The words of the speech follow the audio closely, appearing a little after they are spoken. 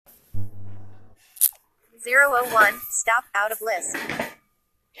001, stop out of list.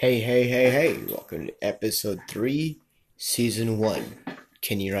 Hey, welcome to episode 3, season 1.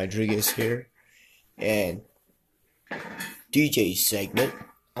 Kenny Rodriguez here, and DJ segment.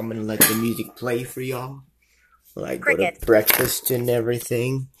 I'm gonna let the music play for y'all while I go to breakfast and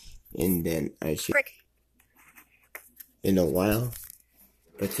everything, and then I should in a while,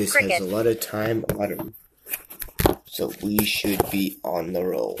 but this has a lot of time, so we should be on the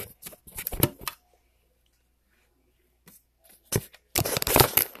roll.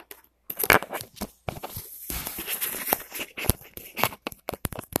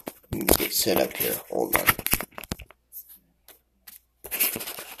 Let me get set up here, hold on.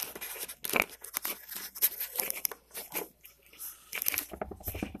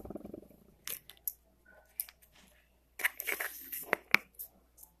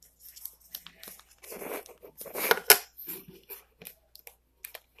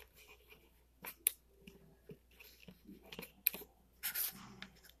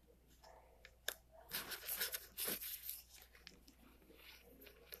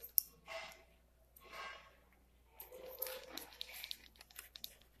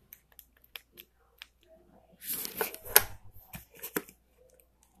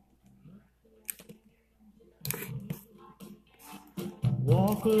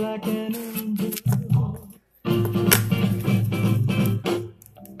 Walk like an angel.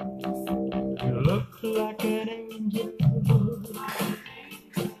 You look like an angel.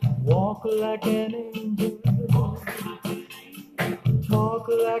 Walk like an angel. Talk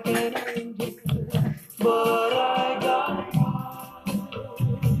like an angel. But I got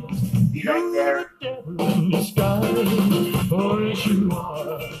Be right there. the devil in the sky. Oh, yes, you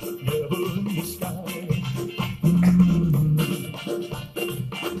are. Devil in the sky.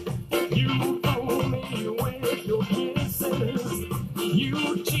 You fooled me with your kisses.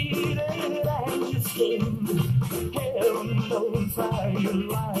 You cheated and you schemed. Heaven knows how you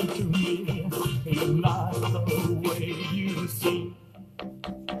lied to me. You're not the way you seem.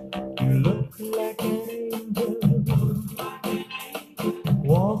 You look like an angel.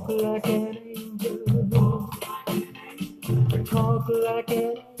 Walk like an angel. Talk like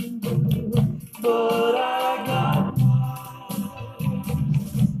an angel. But I got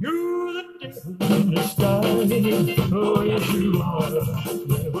you're the devil in the sky. Oh, yes, you are the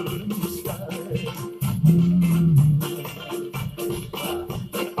devil in the sky.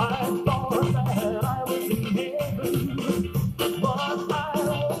 I thought that I was in heaven, but I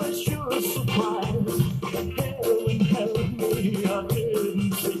was sure surprised. Heaven help me, I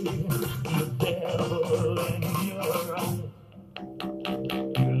didn't see the devil in your eyes.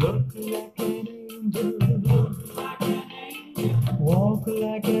 You look like an angel. Walk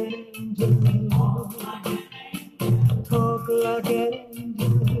like an angel, talk like an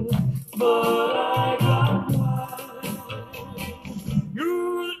angel, but I got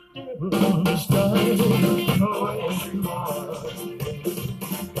you're the devil in the sky. Oh, yes, you are.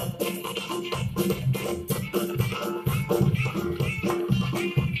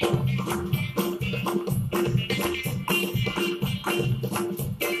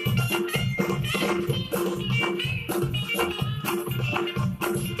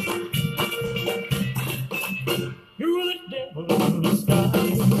 You're the devil in the sky.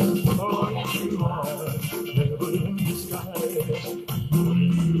 Oh, yes, you are. Devil in the sky. Oh,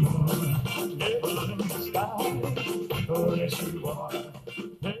 you are. Devil in the sky. Oh, yes, you are.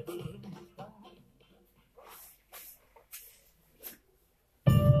 Devil in the sky.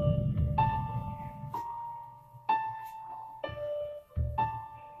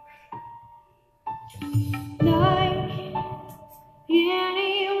 Like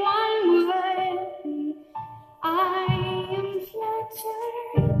anyone would be, I am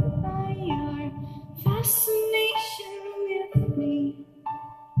flattered by your fascination with me.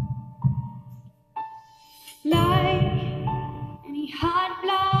 Like any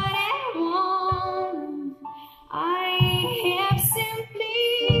hot-blooded woman, I have simply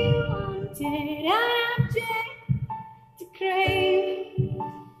wanted an object to crave.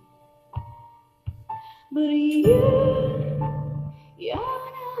 But you're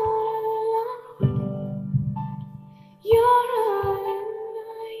not alone. You're not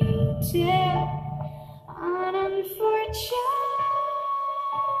invited. An unfortunate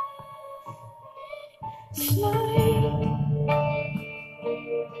slide.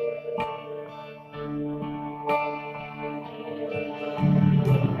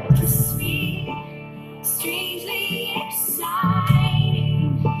 Sweet, strangely exciting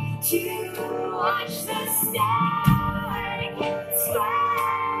to watch the stars swirl.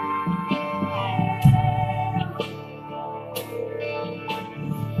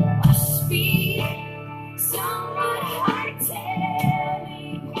 Must be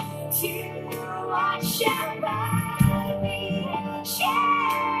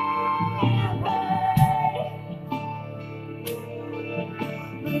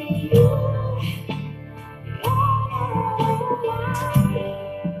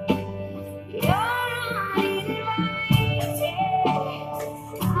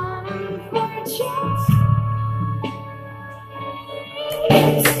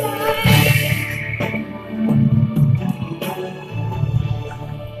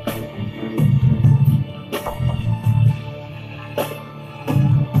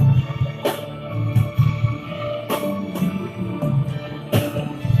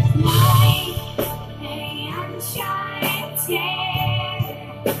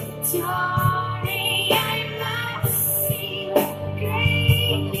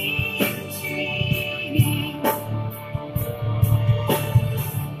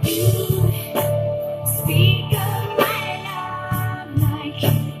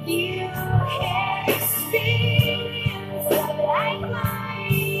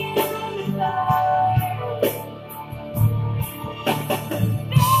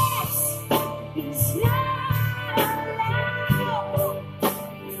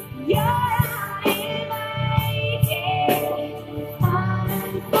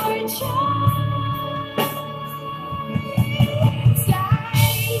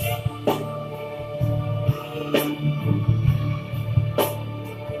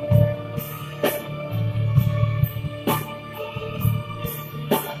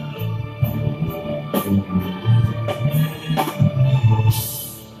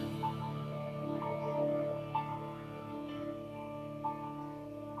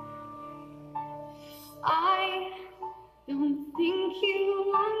I don't think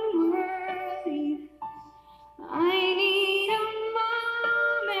you unworthy. I need a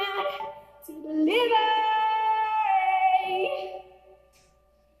moment to deliver.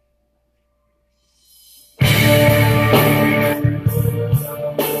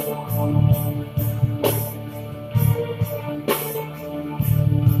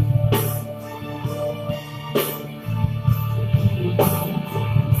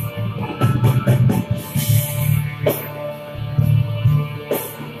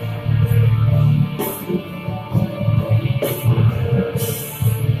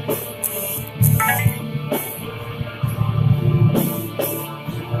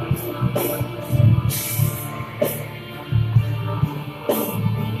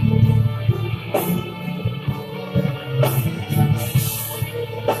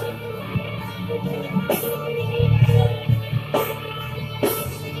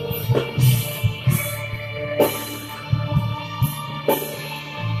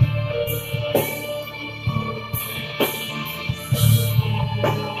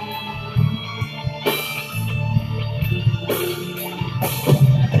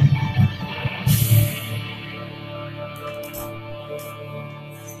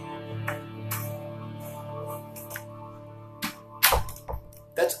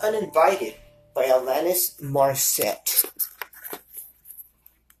 That's Uninvited by Alanis Morissette.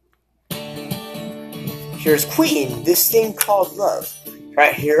 Here's Queen, This Thing Called Love,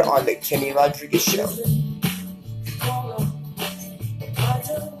 right here on the Kenny Rodriguez Show.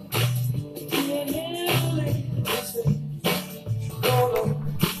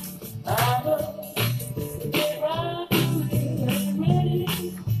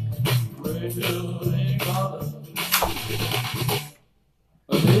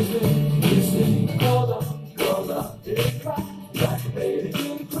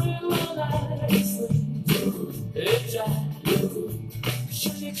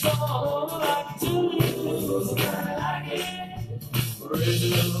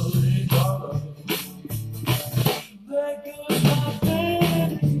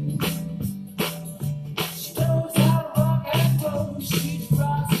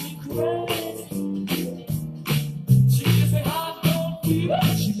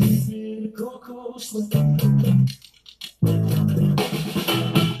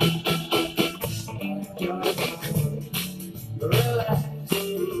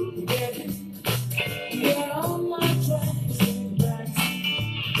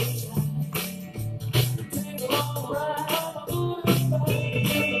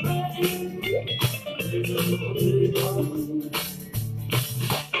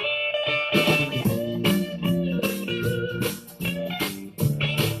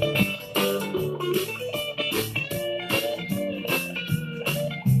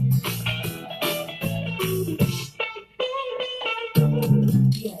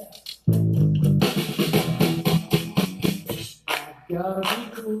 Gotta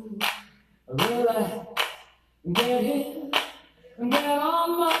be cool, relax, get in, get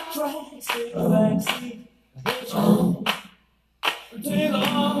on my tracks, take a backseat, hitch on, take a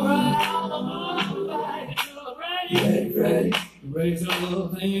long ride on the motorbike until I'm ready, ready, Raise a little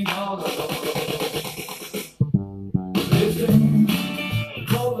thing called love. Listen,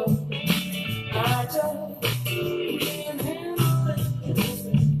 call up. I just can't handle it.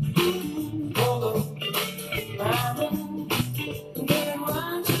 Listen, call up. I don't get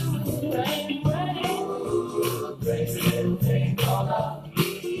right to it. Ain't ready. Raise a little thing called love.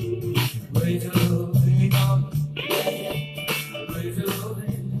 Raise a little thing called love. Raise a little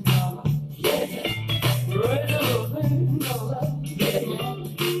thing called love. Raise a little thing called love.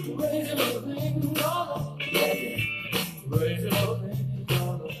 Raise a little thing.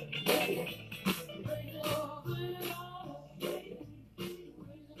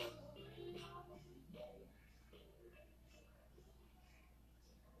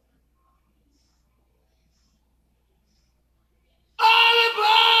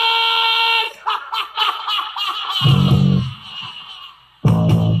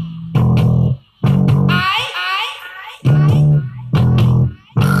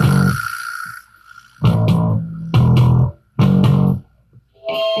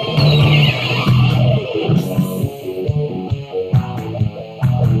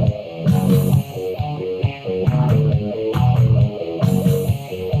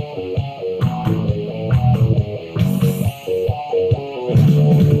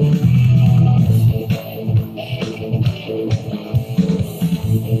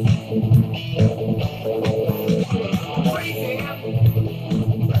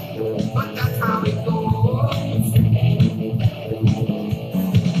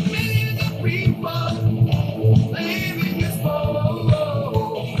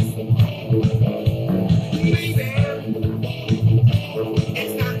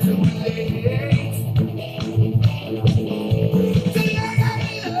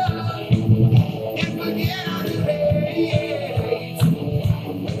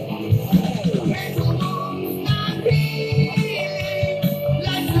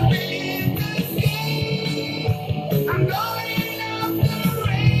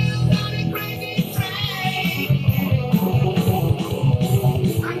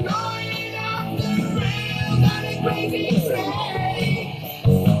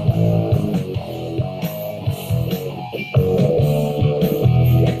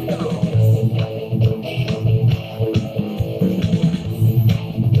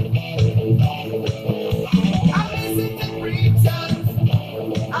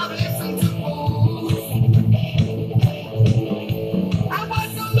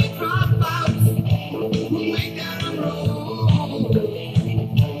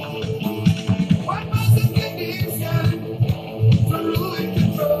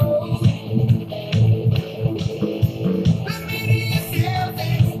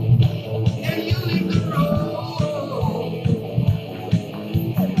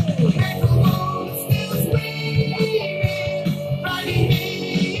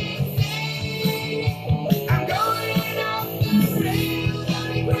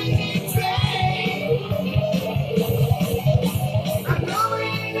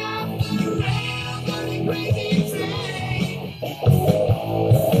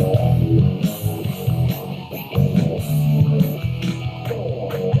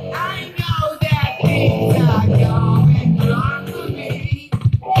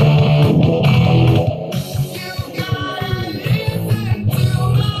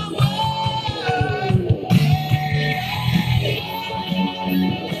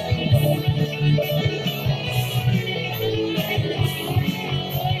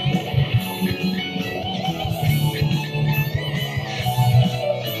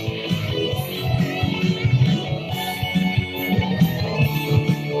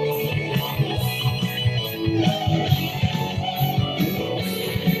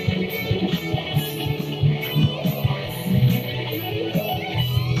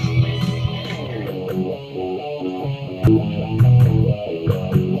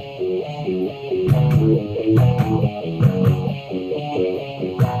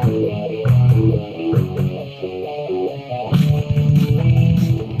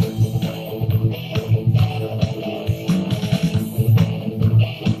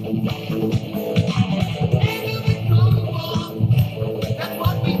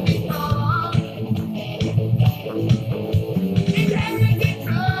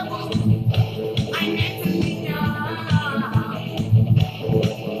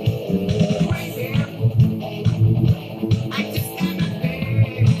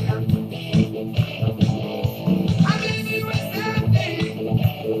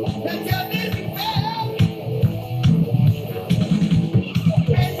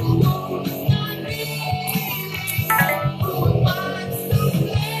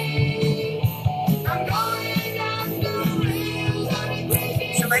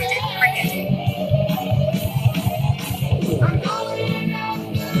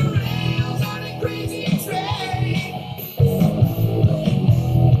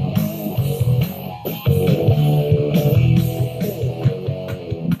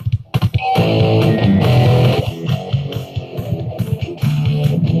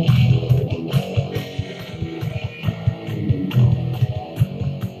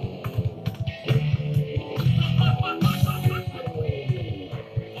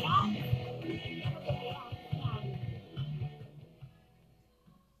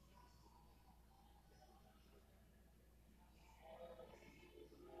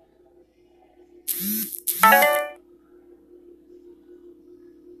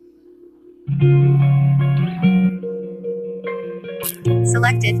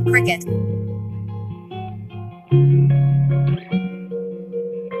 Selected cricket.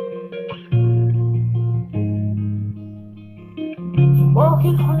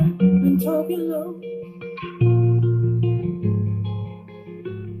 Walking hard and talking low,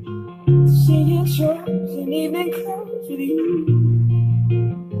 singing songs and evening clothes with you.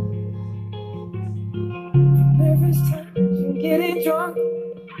 Nervous times and getting drunk,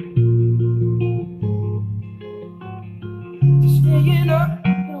 staying up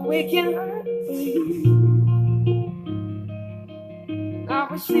and waking up for you. I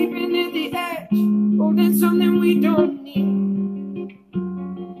was sleeping at the edge, holding something we don't need.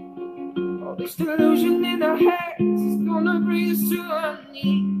 All this delusion in our heads is gonna bring us to our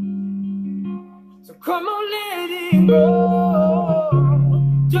knees. So come on, let it go,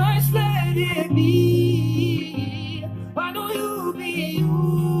 just let it be. Why don't you be you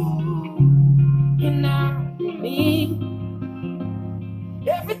and not me?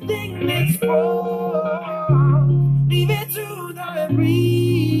 Everything that's wrong, leave it to the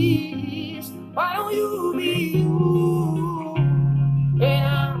breeze. Why don't you be you and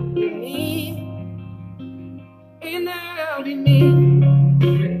I'll be me, and I'll be me.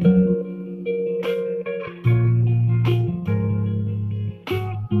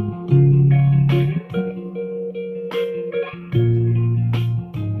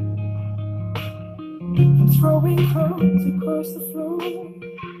 I'm throwing clothes across the floor,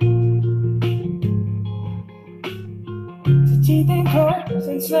 teething cars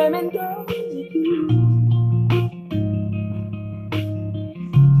and slamming doors at you.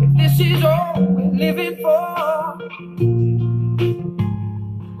 If this is all we're living for,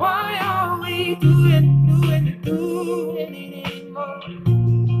 why are we doing it anymore?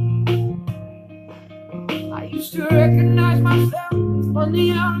 I used to recognize myself on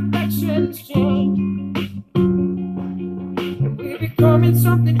the elections change, and we're becoming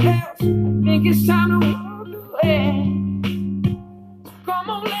something else. I think it's time to walk away. Come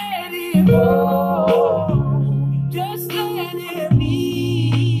on, let it go, just let it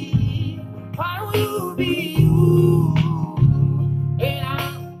be. Why don't you be you and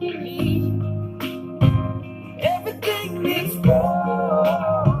I'll be me? Everything is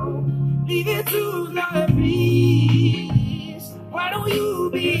wrong, leave it to the breeze. Why don't you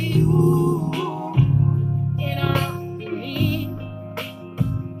be you and I'll be me,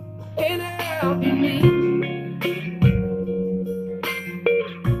 and I'll be me.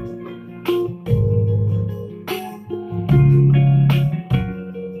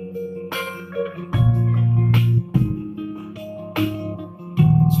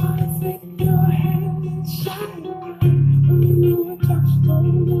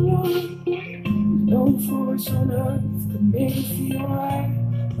 Force on earth could make it feel right.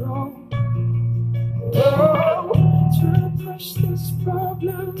 Trying to push this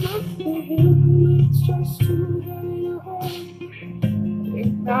problem up the hill, it's just too heavy to hold.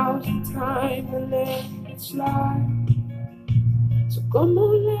 Think now's the time to let it slide. So come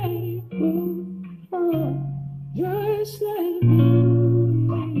on, let it go, just let it be.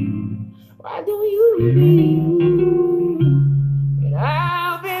 Why don't you be you and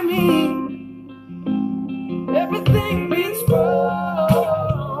I'll be me? Everything is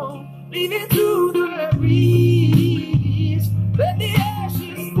wrong, leave it to the breeze. Let the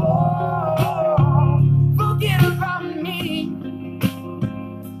ashes fall, forget about me.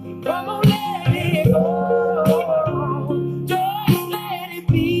 Come on, let it go, just let it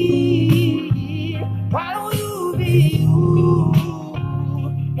be. Why don't you be you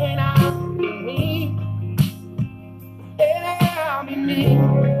and I'll be me, and I'll be me.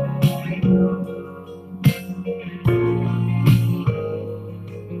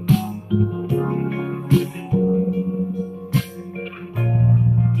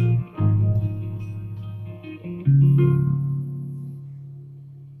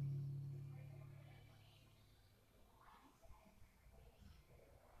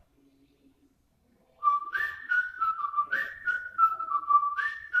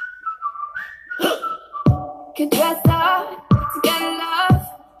 Could dress up to get love,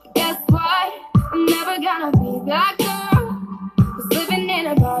 but guess what? I'm never gonna be that girl who's living in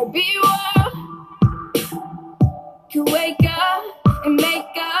a Barbie world. Could wake up and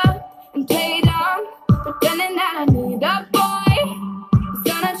make up and play dumb, pretending that I need a boy who's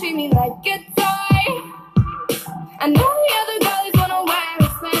gonna treat me like a toy. I know the other girls wanna wear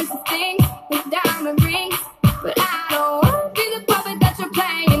expensive things with diamond rings, but I don't wanna be the puppet that you're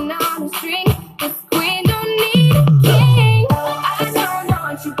playing on the string. This queen don't need a king. I don't know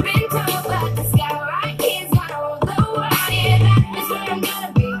what you've been told, but this guy right here's gonna rule the world. Yeah, that is what I'm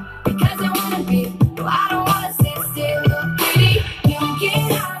gonna be, because I wanna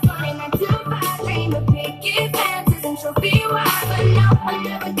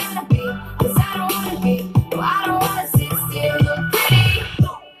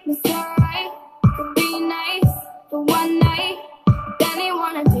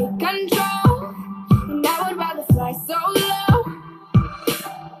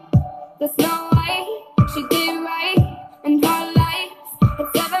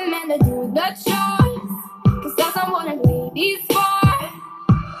these for?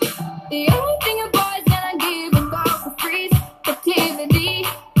 The only thing a boy's gonna give a girl for free is captivity.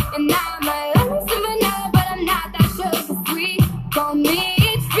 And I might love me some vanilla, but I'm not that sugar sweet. Call me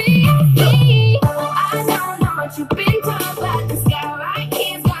HBC. I don't know what you've been told, but the sky right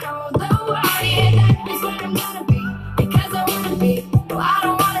here's gonna hold the world. Yeah, that is where I'm gonna be, because I wanna be. No, I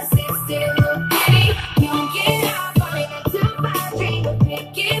don't wanna sit still, look pretty. You get up on it to my dream of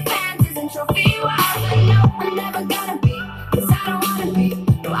picket fences and trophy wives. But no, I'm never gonna be, cause I don't wanna be.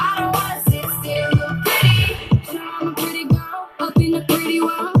 No, I don't wanna sit still, look pretty. Sure, I'm a pretty girl up in a pretty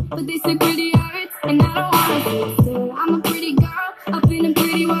world, but they say pretty hurts, and I don't wanna sit still. I'm a pretty girl up in a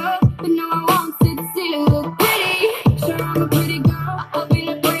pretty world, but no, I won't sit still, look pretty. Sure, I'm a pretty girl up in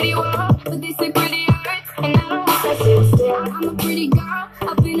a pretty world, but they say pretty hurts, and I don't wanna sit still. I'm a pretty girl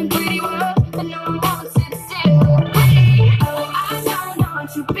up in a pretty world, but no, I won't sit still, look pretty. Oh, I don't know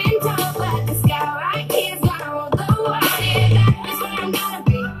what you've been told, but the sky right here's gonna hold the world. Yeah, that is where I'm gonna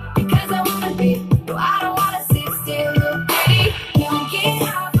be, because I wanna be. No, I don't wanna sit still, look pretty. You get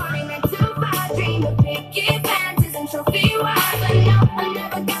up on it meant to my dream of picket fences and trophy wives. But no, I'm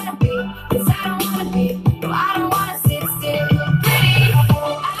never gonna be, cause I don't wanna be. No, I don't wanna sit still, look pretty.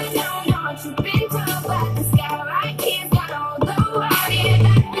 I don't know what you've been told, but the sky right here's gonna hold the world. Yeah,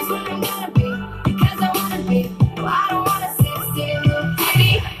 that is where I'm gonna be, because I wanna be. No, I don't wanna sit still, look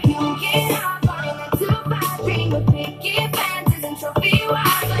pretty. You get up on it meant to my dream of picket fences and trophy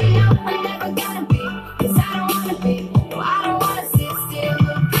wives. But no, I'm never gonna be, cause I don't wanna be. No, I don't wanna sit still,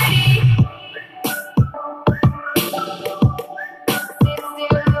 look pretty. Sit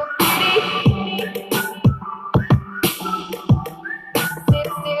still, look pretty. Sit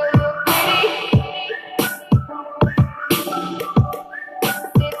still, look pretty.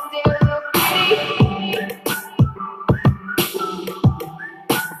 Sit still, look pretty.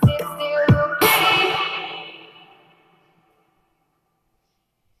 Sit still, look pretty.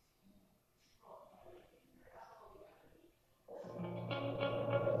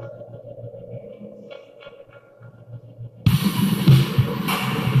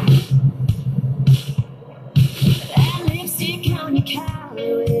 That lipstick on your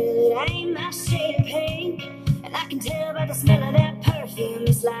collar, well, it ain't my shade of pink. And I can tell by the smell of that perfume,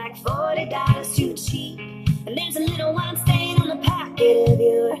 it's like $40 too cheap. And there's a little wine stain on the pocket of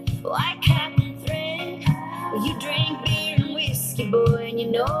your white cotton thread. Well, you drink beer and whiskey, boy, and you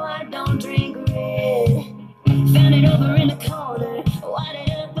know I don't drink red. Found it over in the corner, wadded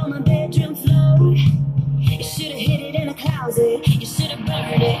up on my bedroom floor. You should've hid it in a closet, you should've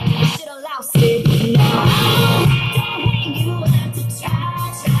burned it, you should've lost it. No, don't hang you out to try.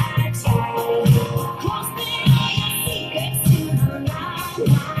 Close all your secrets to the line.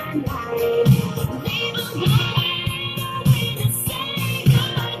 Leave a way to say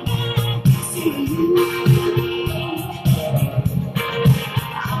goodbye to you.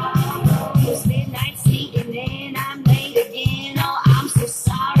 Oh, those midnight sneaking in, I'm late again. Oh, I'm so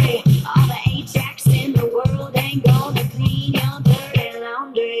sorry. All the Ajax in the world ain't gonna clean your dirty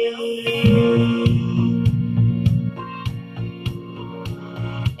laundry.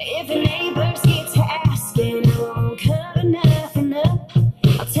 If a neighbor gets to asking, I won't cover nothing up.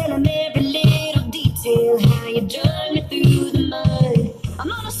 I'll tell him every little detail, how you drug me through the mud. I'm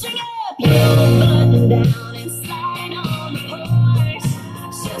gonna string up your button down and slide on the porch,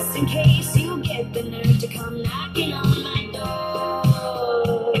 just in case you get the nerve to come knocking on my door.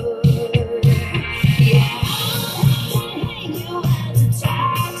 Yeah, I'll hang you out to try.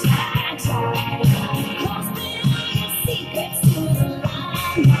 Close all your secrets to the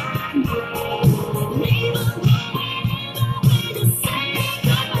line. Leave a way to say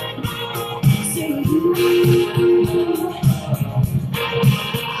goodbye to you.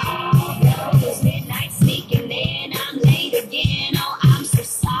 All those midnight sneaking in, I'm late again. Oh, I'm so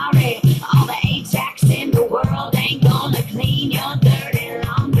sorry. All the Ajax in the world ain't gonna clean your dirty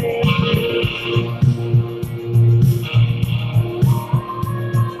laundry.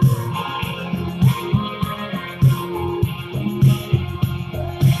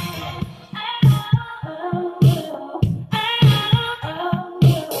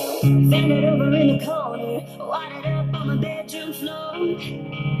 Found it over in the corner, wadded up on my bedroom floor.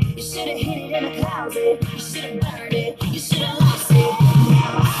 You should've hid it in a closet, you should've burned it, you should've lost it.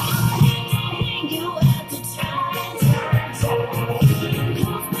 Now I'll hang you out to try. Close all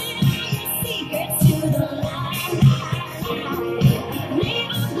your secrets to the line.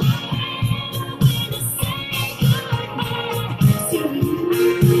 Leave a way to say goodbye to you.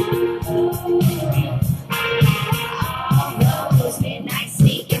 All those midnight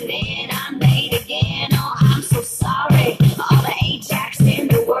sneaking in, I'm late again. Oh, I'm so sorry. All the Ajax in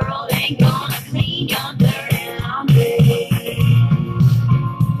the world ain't gonna clean your dirty laundry.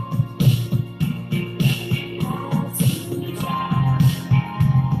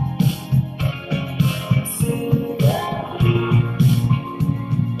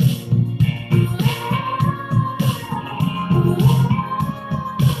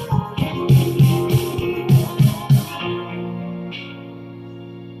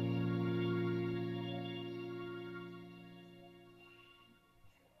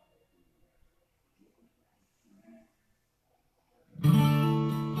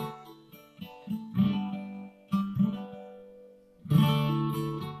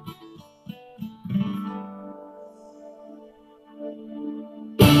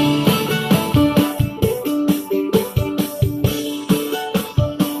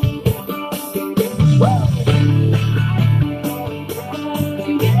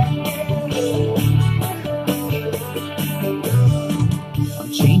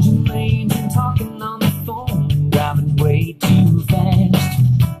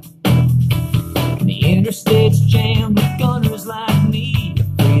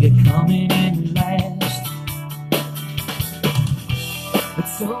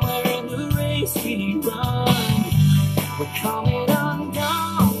 somewhere in the race we run, we're coming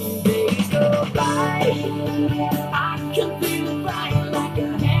undone. Days go by, I can feel it flying like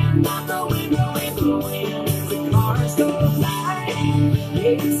a hand out the window in the wind. The cars go by,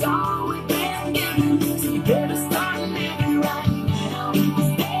 it's all we've been given, so you better start living right now.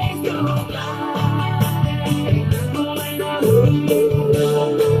 Days go by.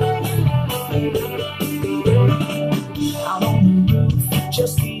 Out on the roof,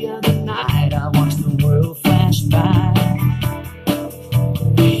 just the other night, I watched the world flash by.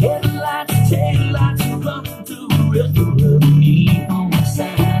 Headlights, taillights, running through a river of neon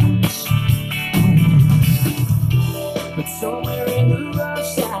signs. But somewhere in the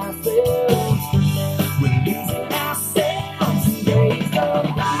rush, I felt we're losing ourselves, and days go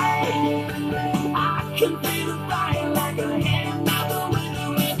by. I can feel it flying like a hand out the window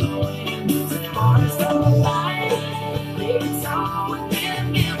in the wind. The cars go by, it's all we've been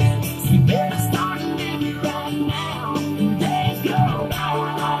given, so you better start living right now. Days go by.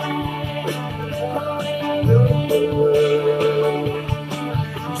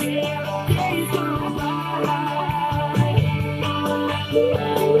 Yeah, days go by.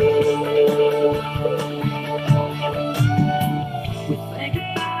 We think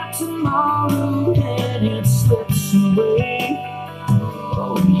about tomorrow and it slips away.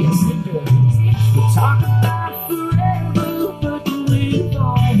 Oh, yes, it does. We talk about forever, but we've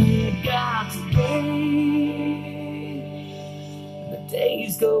only got today. The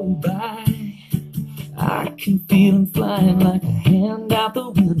days go by, I can feel them flying like a hand out the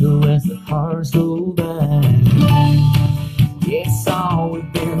window as the cars go by. It's all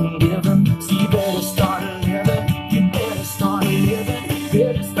we've been given, so you better start living. You better start living.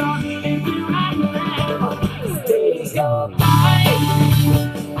 Better start living right now. The days go by,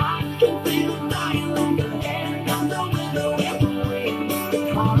 I can feel it flying like a hand out the window in the wind. The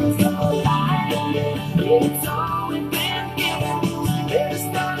cars go by, it's all we've been given, so you better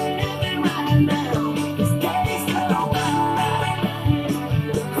start living right now. The days go by.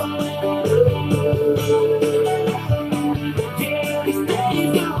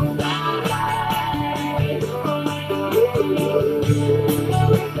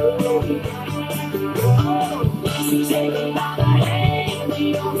 Take it by the hand,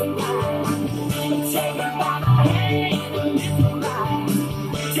 we on the line. Take it by the hand, we live the line.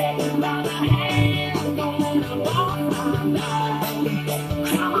 Take it by the hand, don't let it walk my line.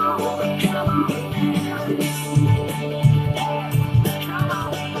 Come on, come on now. Come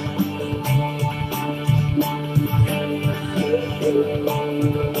on.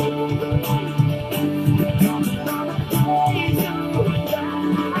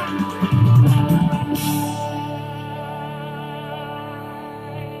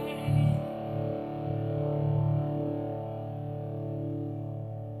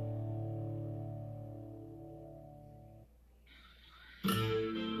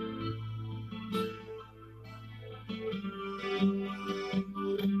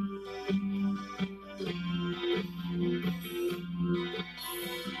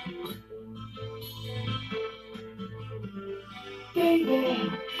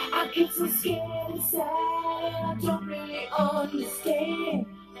 Baby, I get so scared inside, I don't really understand.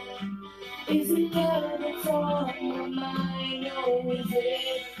 Is it love that's on my mind, or is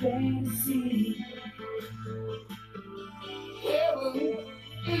it fantasy? Heaven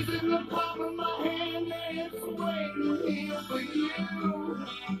is in the palm of my hand, and it's waiting here for you.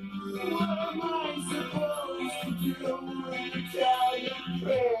 What am I supposed to do in Italian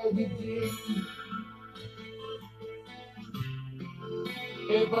tragedy?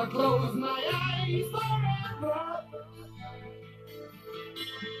 If I close my eyes forever,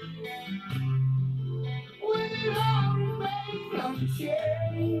 will it all remain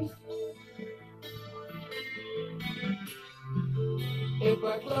unchanged? If I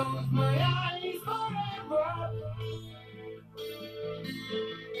close my eyes forever,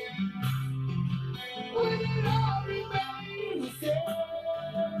 will it all remain the same?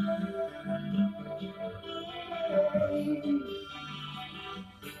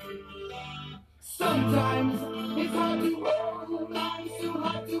 Sometimes it's hard to hold your mind, so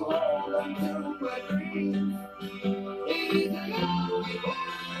hard to hold on to my dreams. It isn't always what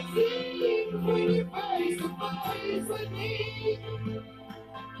I see when you're face to face with me.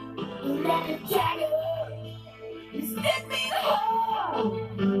 Like a dagger, you slit me the heart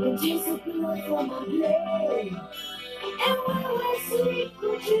and disappear from my blade. And when I sleep,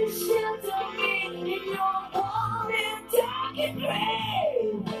 would you shelter me in your warm and dark and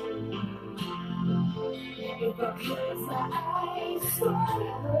grave? If I close my eyes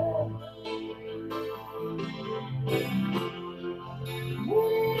forever,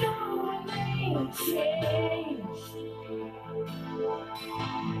 will change.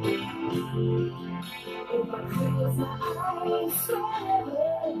 If I close my eyes forever,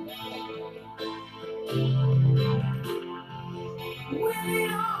 will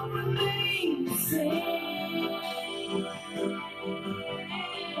it all remain the same?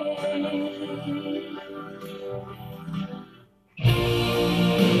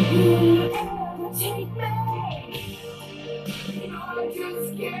 Will you ever take me? I just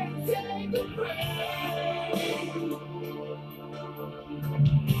can't take the pain.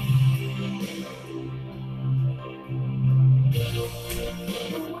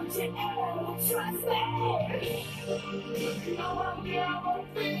 Won't you ever trust me? No, I'll never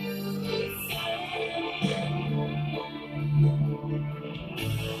feel the same.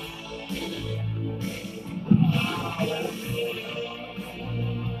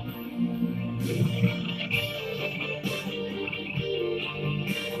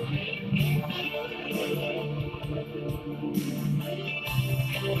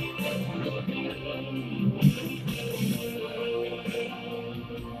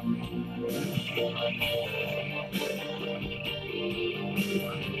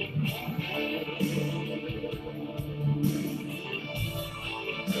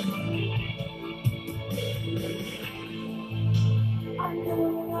 I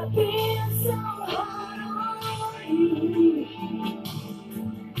know I've been so hard on you.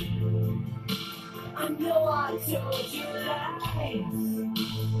 I know I told you lies.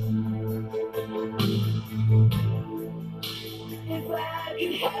 If I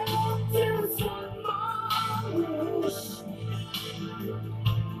could help just one more wish,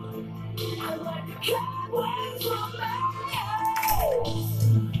 I'd like to cut away from my eyes.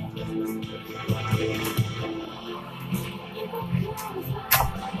 If I close my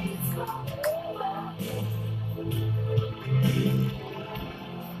eyes forever,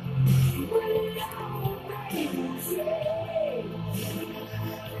 will it all remain the same?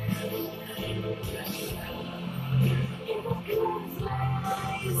 If I close my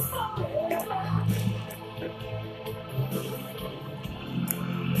eyes forever,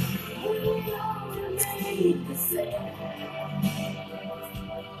 will it all remain the same?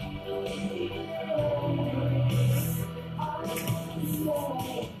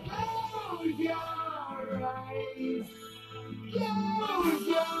 Close your eyes. Close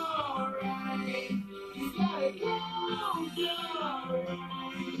your eyes. You gotta close your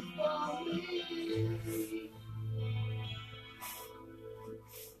eyes for me.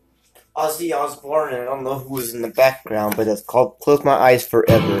 Ozzy Osbourne, and I don't know who was in the background, but it's called Close My Eyes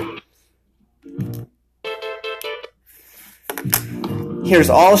Forever. Here's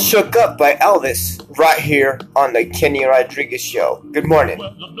All Shook Up by Elvis, right here on the Kenny Rodriguez Show. Good morning.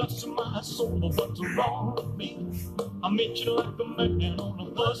 Well, bless my soul, but what's wrong with me? I met you like a man on a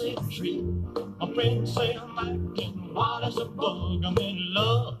fuzzy tree. My friends say I'm acting wild as a bug. I'm in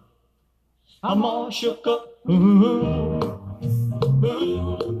love. I'm all shook up.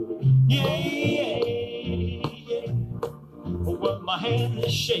 Yeah, yeah, yeah. Well, my hand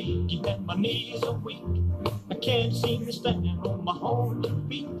is shaking and my knees are weak. I can't seem to stand on my own two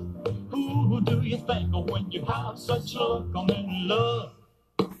feet. Who do you think of when you have such luck? I'm in love.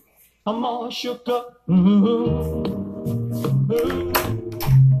 I'm all shook up.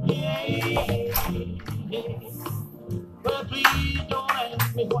 Yeah, yeah. Well, please don't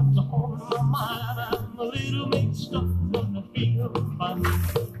ask me what's on my mind. I'm a little mixed up when I feel fine.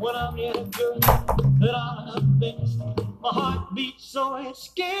 When I'm near a girl that I love best, my heart beats so it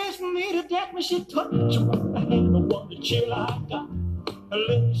scares me to death. When she touches my hand, I want the chill I got. Her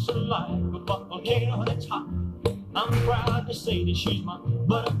lips are like a volcano that's hot. I'm proud to say that she's my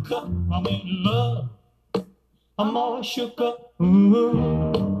buttercup. I'm in love. I'm all shook up.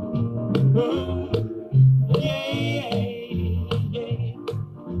 Yeah, yeah.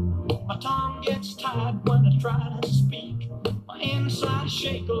 My tongue gets tied when I try to speak. My inside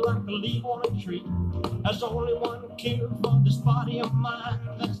shake like a leaf on a tree. There's only one cure for this body of mine.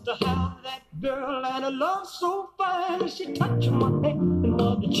 That's to have that girl and a love so fine. She touched my head and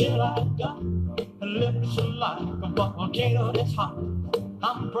love the chill I got. Her lips are like a volcano that's hot.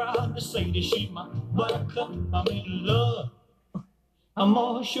 I'm proud to say that she's my buttercup. I'm in love. I'm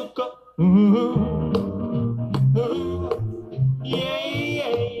all shook up. Yeah,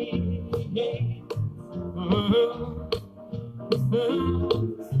 yeah, yeah.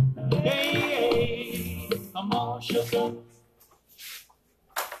 Hey, I'm all shook up.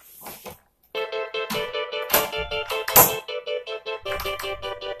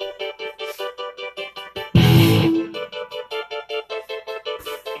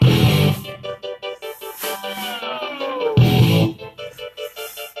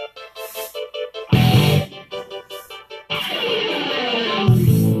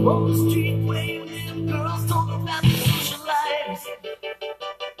 On the street where little girls talk about their social lives.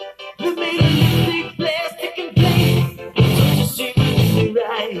 They made a big plastic and play. Such a shame in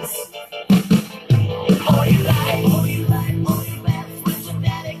their eyes. All you like, all you like, all you best friends your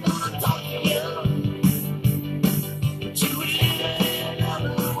daddy gonna talk to you. But you live in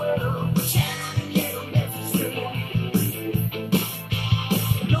another world, trying to get a message through.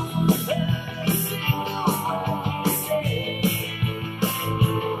 No one heard a single word you said.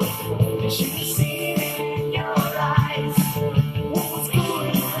 They should have seen it in your eyes. What was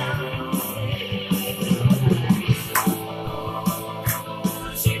going around your head?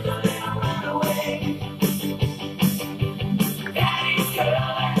 She's a little runaway. Daddy's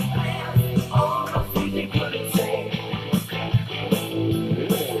girl and plans, all the things they couldn't say.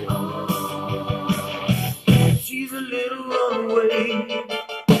 She's a little runaway.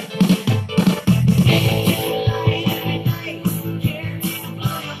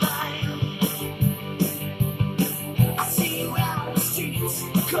 I see you out on the streets,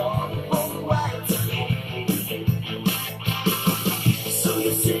 cold for the white. So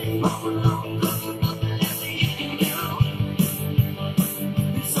you sit home alone, looking nothing else that you can do.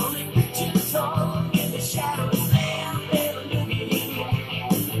 There's only pictures all in the shadows there, never look at you.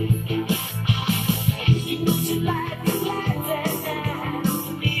 You know you like the lights at night on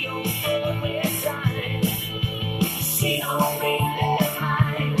the neon four-way sign. She don't read their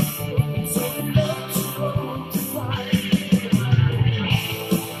mind, so we love to go to find.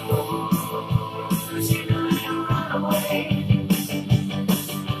 She's a little runaway.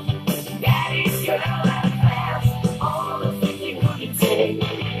 Daddy's girl and fast, all the things you couldn't say.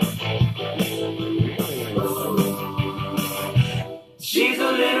 She's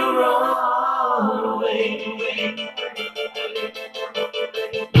a little runaway.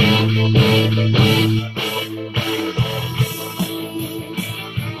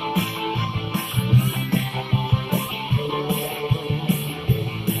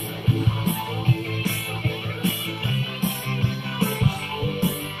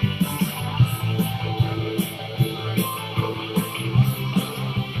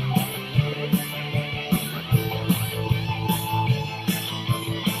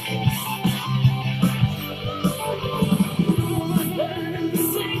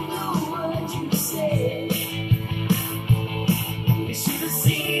 Sing the word you said. You should have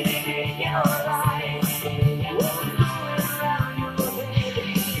seen it in your eyes. What's going around your head?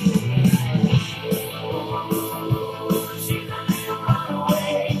 She's a little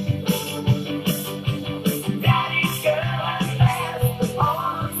runaway. Daddy's girl and fast,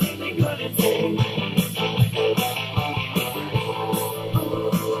 all the things they couldn't say.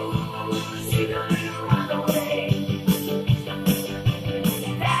 She's a little runaway.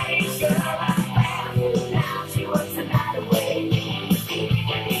 Daddy's girl and fast, now she works the night away. She's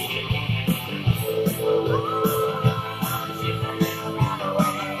a little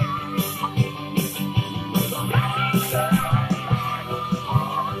runaway. Daddy's girl and fast,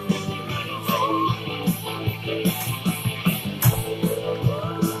 all the things they couldn't say.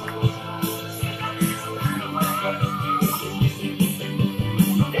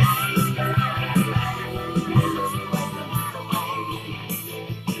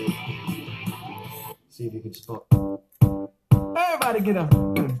 See if you can spot. Everybody get up.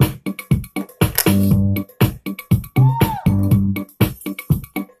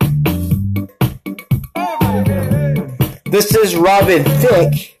 Everybody get up. This is Robin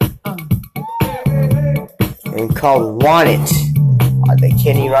Thicke and called Want It on the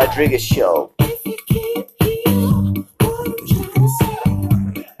Kenny Rodriguez Show. If you can't hear what I'm trying to say,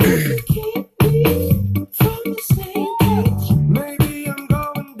 if you can't read from the same page, Maybe I'm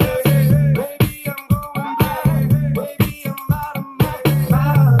going dead, maybe I'm going blind, maybe I'm out of my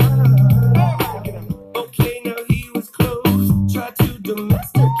mind. Okay, now he was close, tried to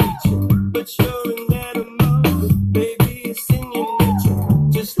domesticate you, but you're an animal, baby, it's in your nature.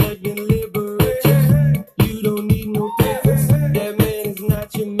 Just let me liberate you. You don't need no papers, that man is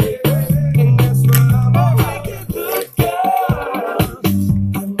not your maker. And now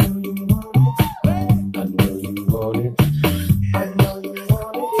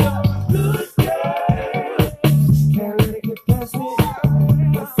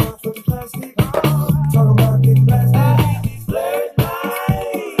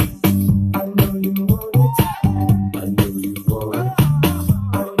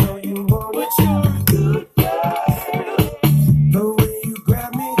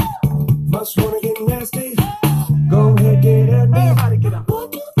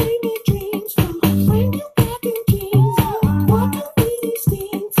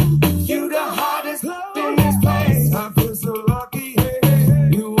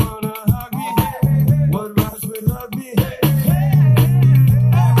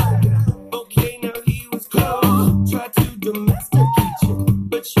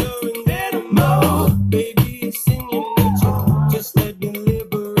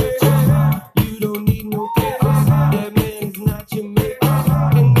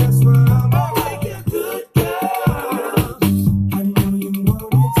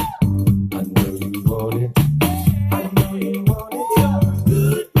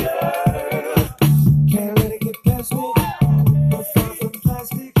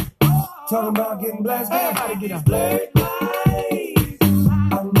about getting blasted. Everybody get up. Late night.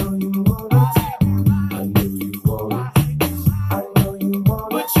 I know you want it. I know you want it. I know you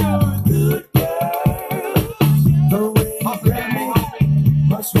want it. But you're a good girl. The way you grab me,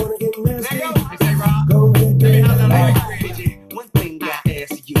 must wanna get nasty. Go ahead, baby. One thing I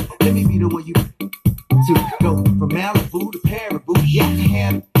ask you, let me be the one you to go from Malibu to Paribu. Yeah, I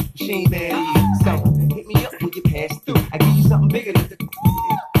have a machine that is. So hit me up when you pass through. I give you something bigger than the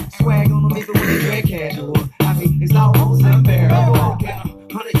swag on them even when you dress casual. I mean, it's almost unbearable.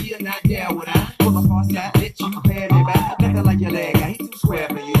 100 years not there when I pull up on side that you compare me back. Nothing like your leg guy, he too square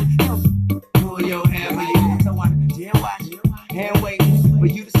for you. Pull your hair for you. So I dare watch you and wait for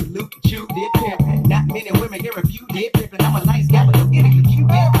you to salute the true dip pimp. Not many women can refute dip pimp. And I'm a nice guy, but don't get it confused.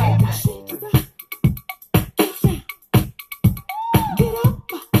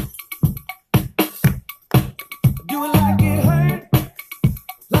 Do it like it hurt,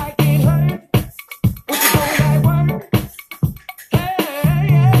 like it hurt. When you go like work, hey,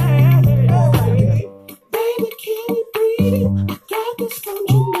 baby, can you breathe? I got this from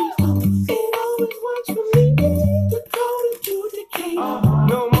Jamaica. It always works for me to go into decay.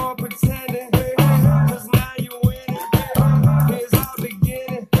 No more pretending, 'cause now you're winning. Here's our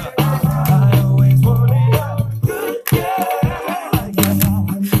beginning. I always wanted a good girl.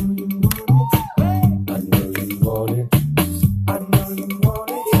 I know you want it. I know you want it. I know you want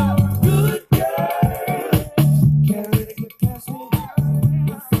it. Good girl. Can't let it get past me.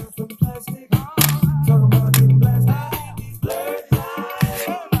 You're far from plastic. Talk about getting blasted. Late night.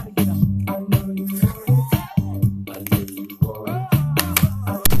 I know you want it. I know you want it. I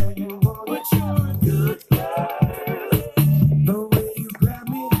know you want it. But you're a good girl. The way you grab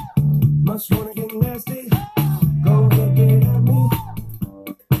me, must wanna get nasty. Go ahead, get at me.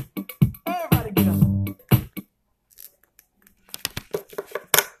 Everybody get up.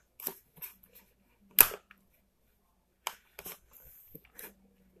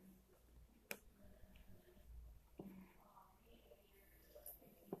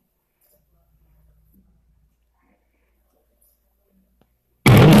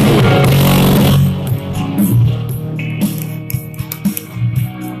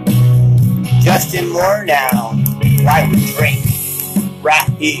 Justin Moore now. Why we drink. Right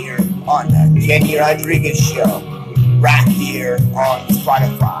here on the Kenny Rodriguez Show. Right here on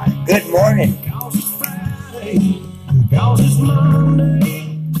Spotify. Good morning. Cause it's Friday, cause it's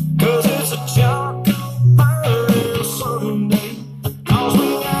Monday, cause it's a jockey Sunday, cause we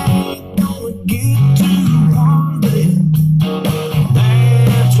ain't gonna get too hungry.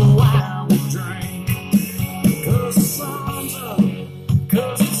 That's why we drink. Cause the sun's up,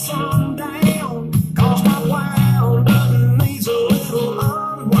 cause the sun down, cause my wound up needs a little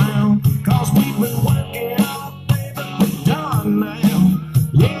unwound, cause we've been working all day but we're done now.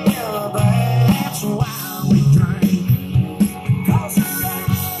 Yeah, that's why we drink. Cause the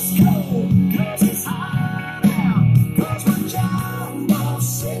ice cold, cause it's hot out, cause we're jumbo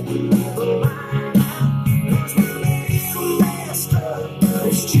sitting with the line out, cause we're little messed up, but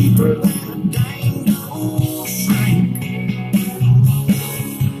it's cheaper than a dang old shrink.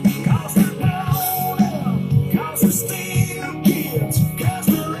 Cause we're grown up, cause we're still kids, cause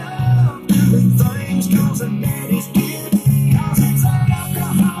we love doing things, cause our daddy's kid, cause it's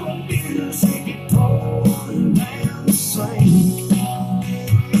alcohol music pouring down the sink.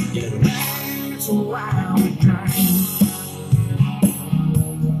 Yeah, that's why we drink.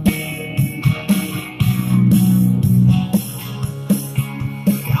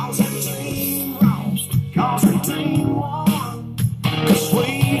 Cause our team lost, cause our team won, cause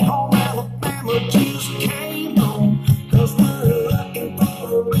Sweet Home Alabama just came on, cause we're looking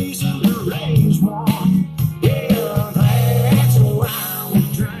for a reason to raise one. Yeah, that's why we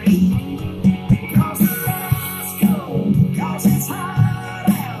drink. Cause the ice cold, cause it's hot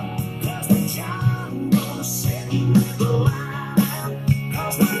out, cause the jumbo sitting with the line out,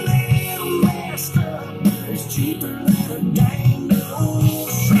 cause the little messed up, but it's cheaper than a dang old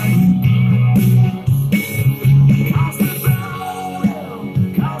shrink. Cause we're grown up,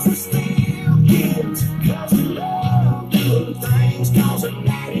 cause we're still kids, cause we love doing things, cause our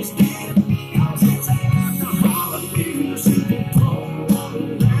daddy's dead, cause it's alcohol abuse and people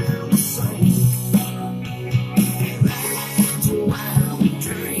rolling down the sink. And that's why we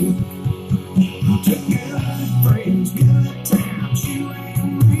drink. To good friends, good times, you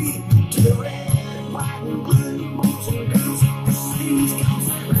and me, to the red, white, and blue, boys and girls, the seas, cause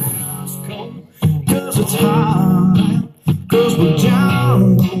the ice cold, cause it's hot, cause we're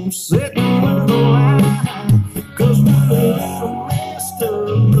jumbo sitting with the line, cause we're a little messed up,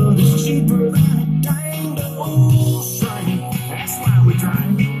 but it's cheaper than a dang old shrink. That's why we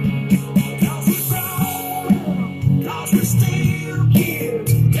drink.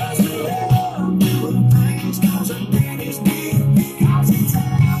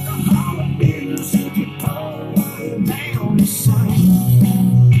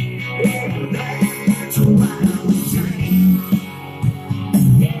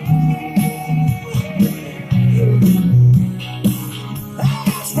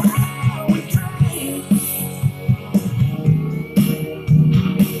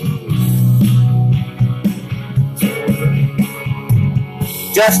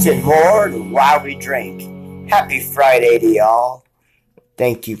 Justin Moore, While We Drink. Happy Friday to y'all.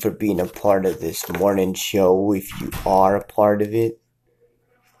 Thank you for being a part of this morning show if you are a part of it.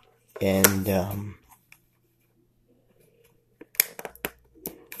 And,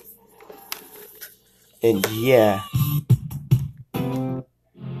 yeah.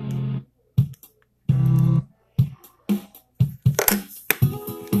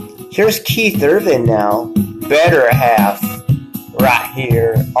 Here's Keith Urban now. Better Half. Right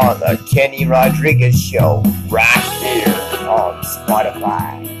here on the Kenny Rodriguez Show. Right here on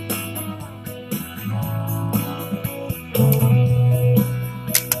Spotify.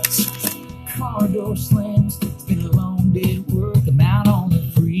 Car door slams. It's been a long day at work. I'm out on the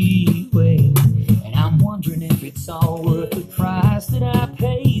freeway, and I'm wondering if it's all worth the price that I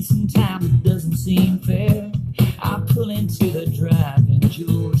pay. Sometimes it doesn't seem fair. I pull into the drive and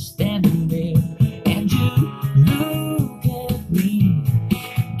you're standing there, and you look at me.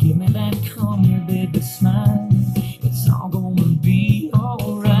 Give me that come here, baby, smile. It's all gonna be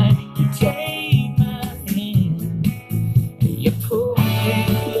alright. You take my hand, you pull me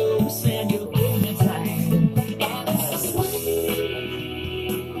close and you hold me tight, and it's sweet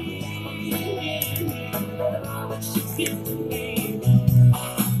love that you give to me.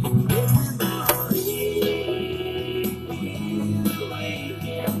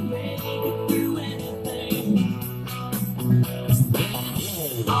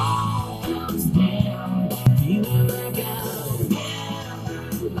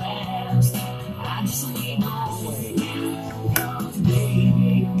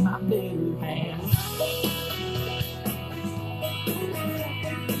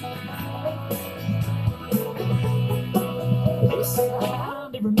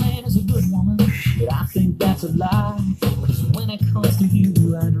 Every man is a good woman, but I think that's a lie. Cause when it comes to you,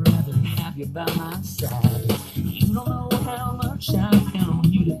 I'd rather have you by my side. You don't know how much I count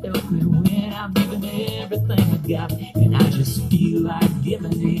on you to help me when I've given everything I got, and I just feel like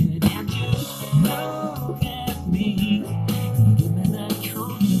giving it. And you look at me, give me that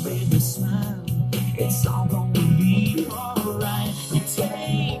come here, baby, smile. It's all gonna be alright. You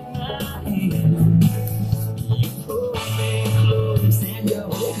take my hand, you pull me close and you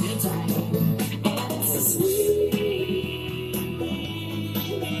hold me tight, and it's a sweet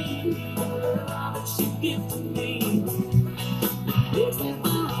love that you give to me. It's the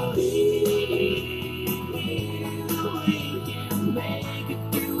we can make it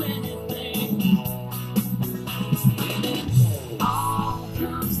through anything. All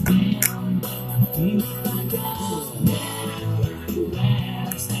comes down, feel like I'll never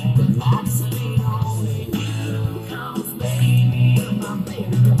last. The lights ain't only you comes, baby, my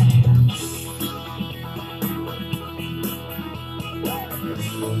better half.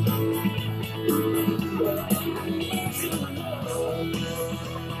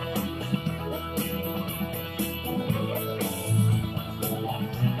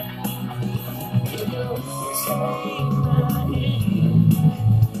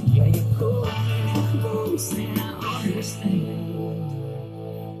 Yeah, you pull me close and I understand.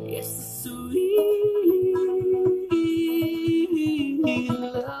 It's the sweet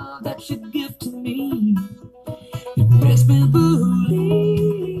love that you give to me. It makes me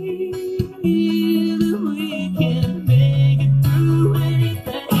believe that we can make it through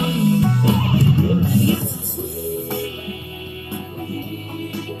anything. It's the sweet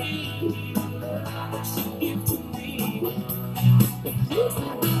love that you give to me. It makes me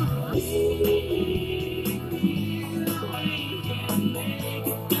believe that we can make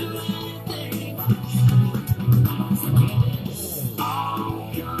it through anything.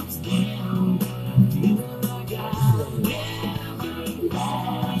 All comes down, feel like I'll never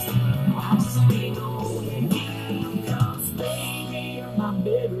last. I say no, and you comes, baby, you're my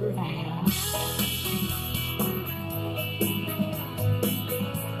better half.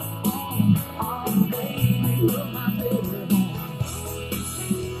 Oh, baby, you're my better half.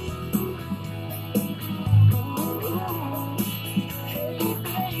 Hey,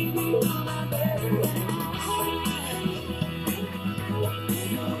 baby, you're my better half.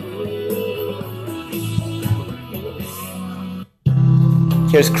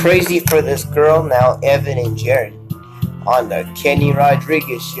 Here's Crazy for This Girl, now Evan and Jared on the Kenny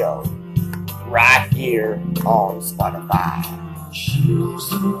Rodriguez Show. Right here on Spotify. She rolls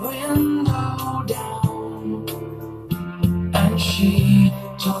the window down and she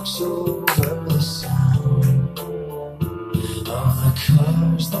talks over the sound of the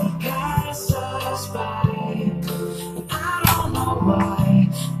cars that pass us by. And I don't know why,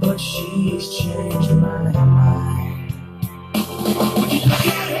 but she's changed my mind. When you look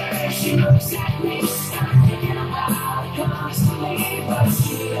at her, she looks at me, thinking about constantly, but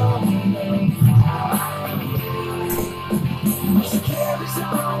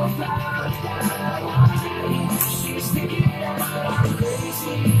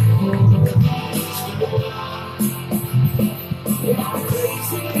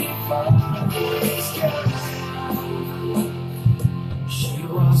She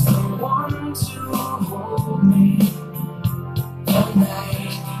was the one to hold me the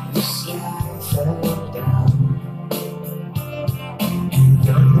night the sky fell down. And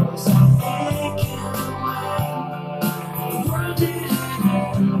the rose of aching away. The world didn't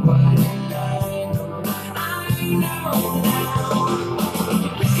end, but I know now.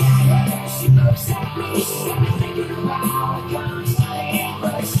 Look at her, she looks at me. She's got me thinking about the constantly,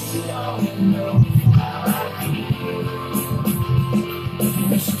 but she don't know how I feel.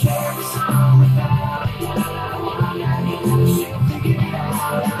 She carries on without a doubt. I wonder if she'll figure it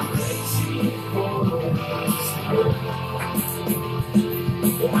out. I'm crazy for this girl.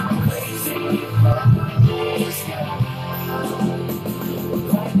 I'm crazy for this girl.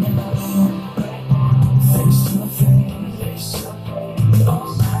 Right now, face to face, all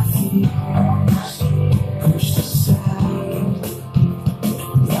my fears pushed aside.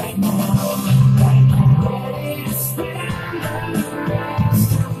 Right now, ready to spend the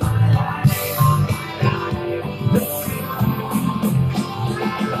rest of my life.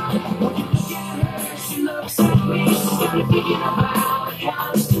 She looks at me, she's got me thinking about the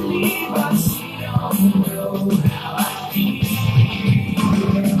constantly, but she don't know how I feel.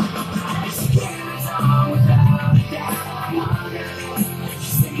 She carries on without a doubt.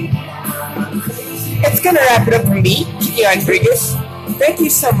 She's thinking it out, I'm crazy. It's gonna wrap it up for me, Kenny Rodriguez. Thank you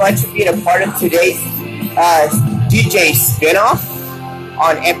so much for being a part of today's DJ spinoff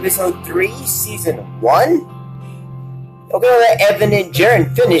on episode 3, season 1. We're gonna let Evan and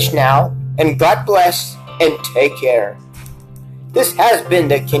Jaren finish now, and God bless and take care. This has been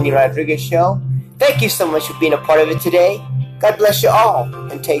the Kenny Rodriguez Show. Thank you so much for being a part of it today. God bless you all,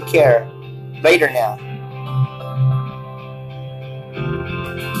 and take care. Later now.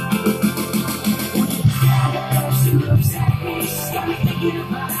 She looks at me, she's got me thinking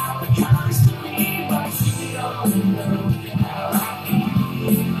about the constantly, but she don't know how I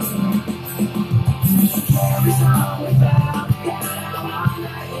feel. She carries on without a doubt. I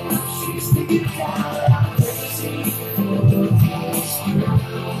wonder if she's thinking it out. I'm crazy for this girl.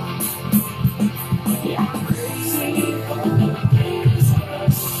 Yeah, I'm crazy for this girl.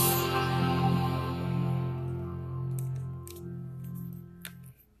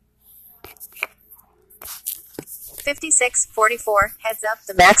 5644. Heads up.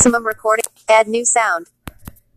 The maximum recording. Add new sound.